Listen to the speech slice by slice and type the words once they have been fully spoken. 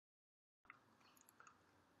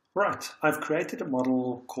Right, I've created a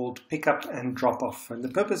model called Pickup and Drop-Off, and the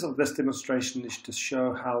purpose of this demonstration is to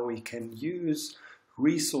show how we can use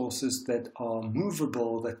resources that are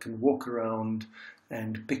movable, that can walk around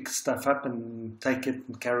and pick stuff up and take it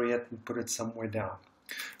and carry it and put it somewhere down.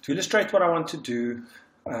 To illustrate what I want to do,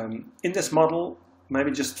 in this model,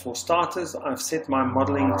 maybe just for starters, I've set my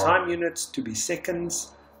modeling time units to be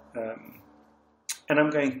seconds, and I'm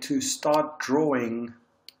going to start drawing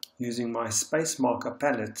using my space marker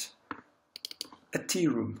palette, a tea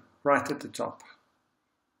room right at the top.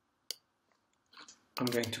 I'm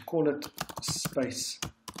going to call it space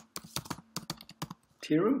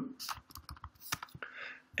tea room,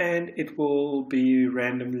 and it will be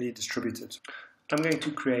randomly distributed. I'm going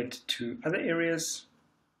to create two other areas.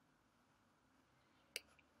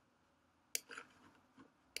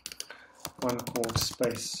 One called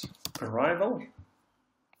space arrival,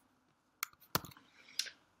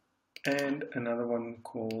 and another one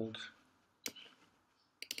called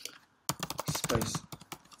space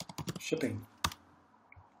shipping.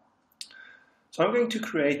 So I'm going to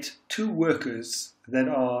create two workers that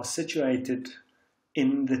are situated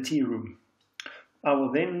in the tea room. I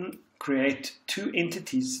will then create two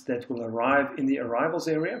entities that will arrive in the arrivals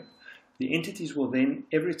area. The entities will then,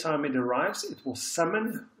 every time it arrives, it will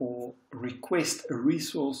summon or request a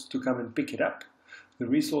resource to come and pick it up. The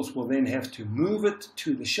resource will then have to move it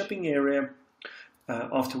to the shipping area,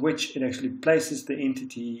 after which it actually places the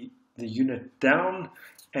entity, the unit down,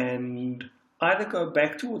 and either go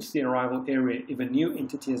back towards the arrival area if a new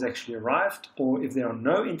entity has actually arrived, or if there are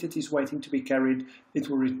no entities waiting to be carried, it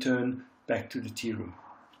will return back to the tea room.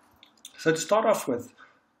 So to start off with,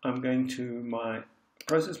 I'm going to my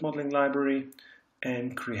process modeling library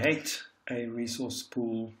and create a resource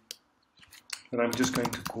pool that I'm just going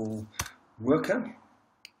to call worker.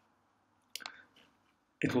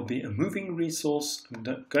 It will be a moving resource.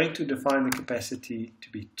 I'm going to define the capacity to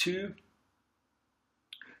be 2,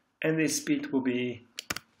 and their speed will be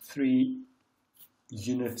 3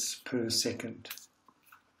 units per second.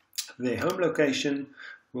 Their home location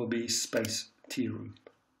will be space tea room.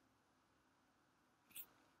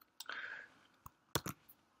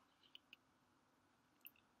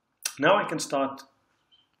 Now I can start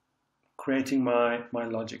creating my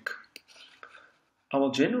logic. I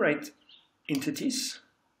will generate entities.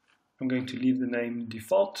 I'm going to leave the name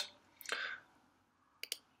default.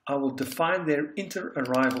 I will define their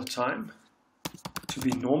inter-arrival time to be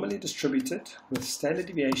normally distributed with standard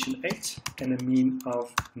deviation 8 and a mean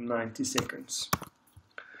of 90 seconds.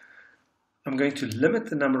 I'm going to limit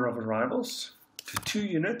the number of arrivals to 2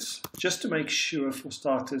 units just to make sure, for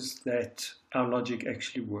starters, that our logic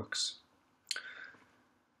actually works.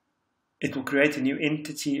 It will create a new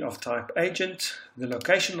entity of type agent. The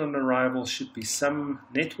location on arrival should be some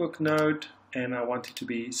network node, and I want it to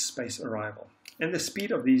be space arrival. And the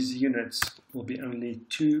speed of these units will be only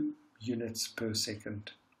 2 units per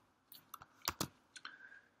second.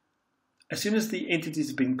 As soon as the entity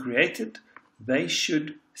has been created, they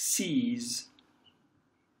should seize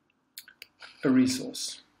a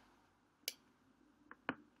resource.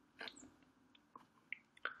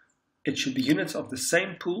 It should be units of the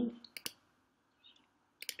same pool.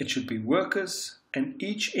 It should be workers, and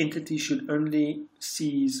each entity should only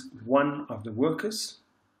seize one of the workers.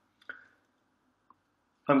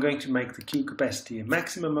 I'm going to make the queue capacity a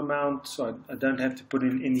maximum amount, so I don't have to put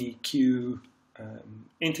in any queue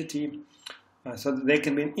entity, so that there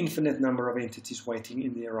can be an infinite number of entities waiting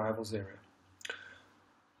in the arrivals area.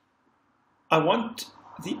 I want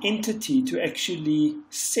the entity to actually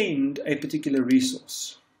send a particular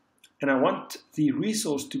resource. And I want the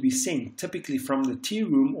resource to be sent typically from the tea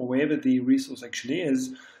room or wherever the resource actually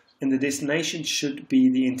is, and the destination should be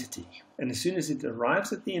the entity. And as soon as it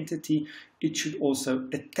arrives at the entity, it should also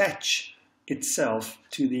attach itself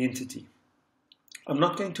to the entity. I'm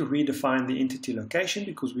not going to redefine the entity location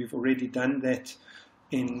because we've already done that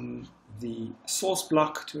in the source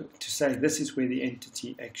block to say this is where the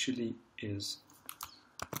entity actually is.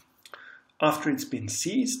 After it's been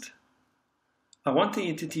seized, I want the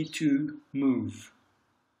entity to move.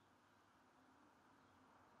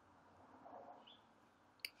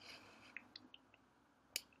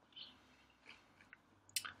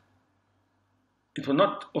 It will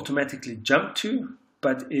not automatically jump to,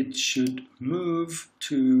 but it should move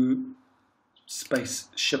to space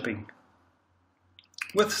shipping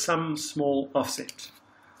with some small offset.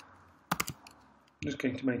 I'm just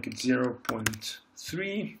going to make it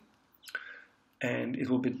 0.3, and it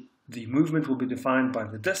will be, the movement will be defined by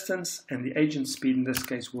the distance, and the agent speed in this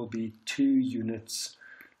case will be 2 units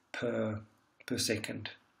per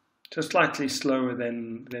second. So slightly slower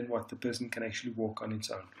than what the person can actually walk on its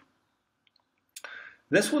own.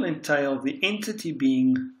 This will entail the entity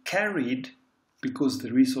being carried, because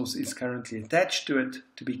the resource is currently attached to it,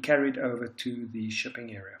 to be carried over to the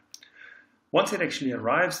shipping area. Once it actually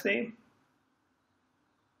arrives there,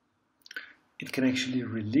 it can actually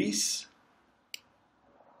release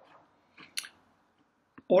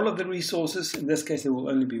all of the resources. In this case, there will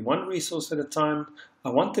only be one resource at a time. I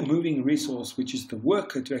want the moving resource, which is the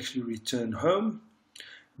worker, to actually return home,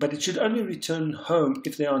 but it should only return home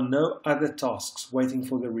if there are no other tasks waiting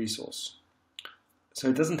for the resource. So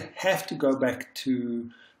it doesn't have to go back to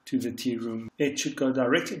the tea room. It should go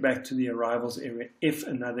directly back to the arrivals area if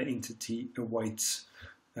another entity awaits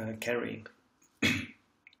carrying.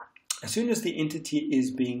 As soon as the entity is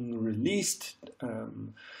being released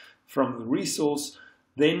from the resource,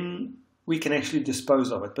 then we can actually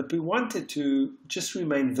dispose of it. But we want it to just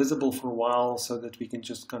remain visible for a while so that we can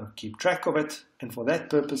just kind of keep track of it. And for that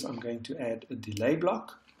purpose, I'm going to add a delay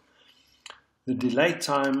block. The delay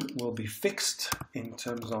time will be fixed in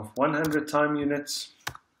terms of 100 time units.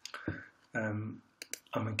 I'm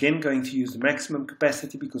again going to use the maximum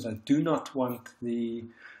capacity because I do not want the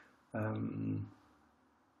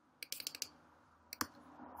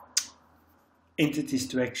entities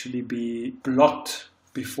to actually be blocked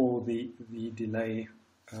before the delay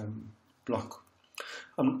block.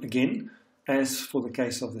 Again, as for the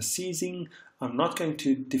case of the seizing, I'm not going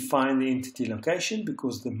to define the entity location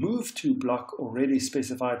because the move to block already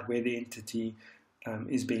specified where the entity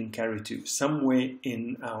is being carried to, somewhere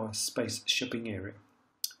in our space shipping area.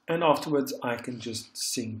 And afterwards, I can just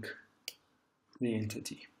sync the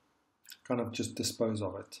entity, kind of just dispose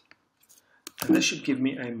of it. And this should give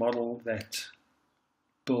me a model that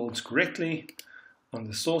builds correctly. On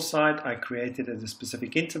the source side, I create it at a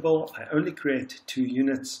specific interval. I only create 2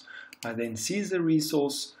 units. I then seize the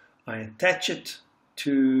resource. I attach it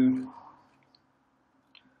to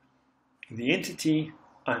the entity.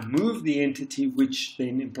 I move the entity, which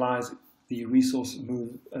then implies the resource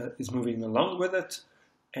is moving along with it.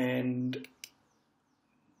 And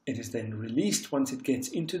it is then released once it gets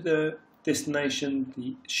into the destination,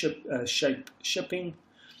 the shape shipping.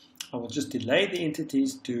 I will just delay the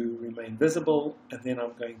entities to remain visible, and then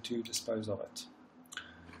I'm going to dispose of it.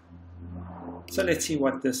 So let's see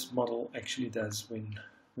what this model actually does when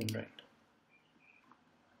ran.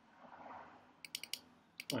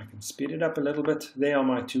 I can speed it up a little bit. There are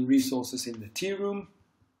my 2 resources in the tea room.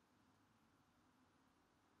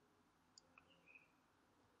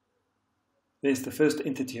 There's the first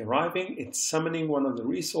entity arriving. It's summoning one of the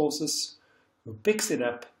resources, who picks it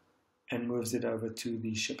up and moves it over to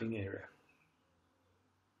the shipping area.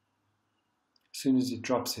 As soon as it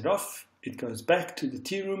drops it off, it goes back to the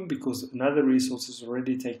tea room because another resource is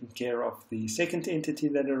already taking care of the second entity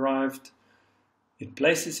that arrived. It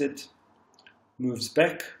places it, moves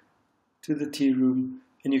back to the tea room,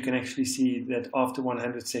 and you can actually see that after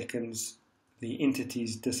 100 seconds, the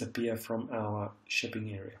entities disappear from our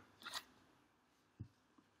shipping area.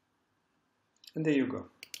 And there you go.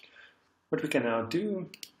 What we can now do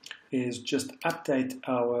is just update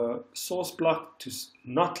our source block to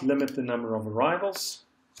not limit the number of arrivals.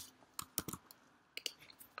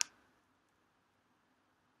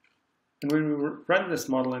 And when we run this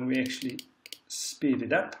model and we actually speed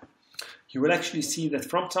it up, you will actually see that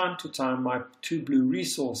from time to time my 2 blue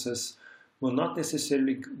resources will not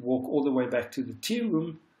necessarily walk all the way back to the tea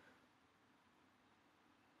room.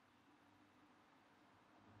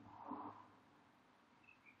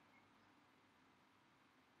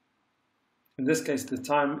 In this case, the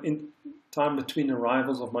time between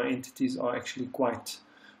arrivals of my entities are actually quite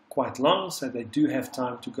long, so they do have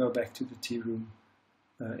time to go back to the tea room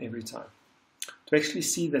every time. To actually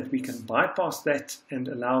see that we can bypass that and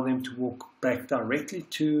allow them to walk back directly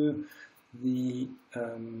to the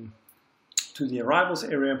arrivals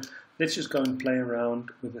area, let's just go and play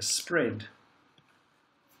around with a spread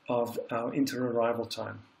of our inter-arrival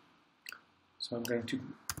time. So I'm going to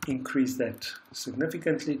increase that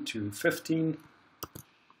significantly to 15.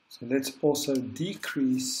 So let's also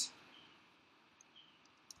decrease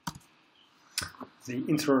the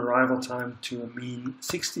inter-arrival time to a mean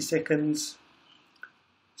 60 seconds,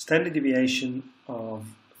 standard deviation of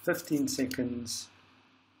 15 seconds,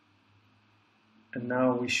 and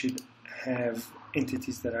now we should have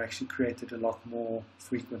entities that are actually created a lot more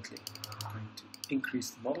frequently. I'm going to increase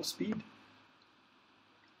the model speed.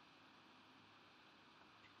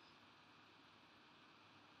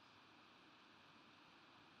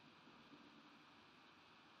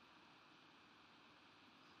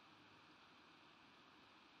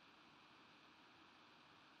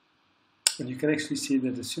 And you can actually see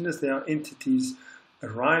that as soon as there are entities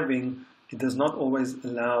arriving, it does not always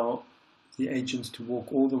allow the agents to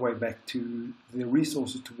walk all the way back to the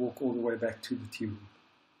resources to walk all the way back to the tea room.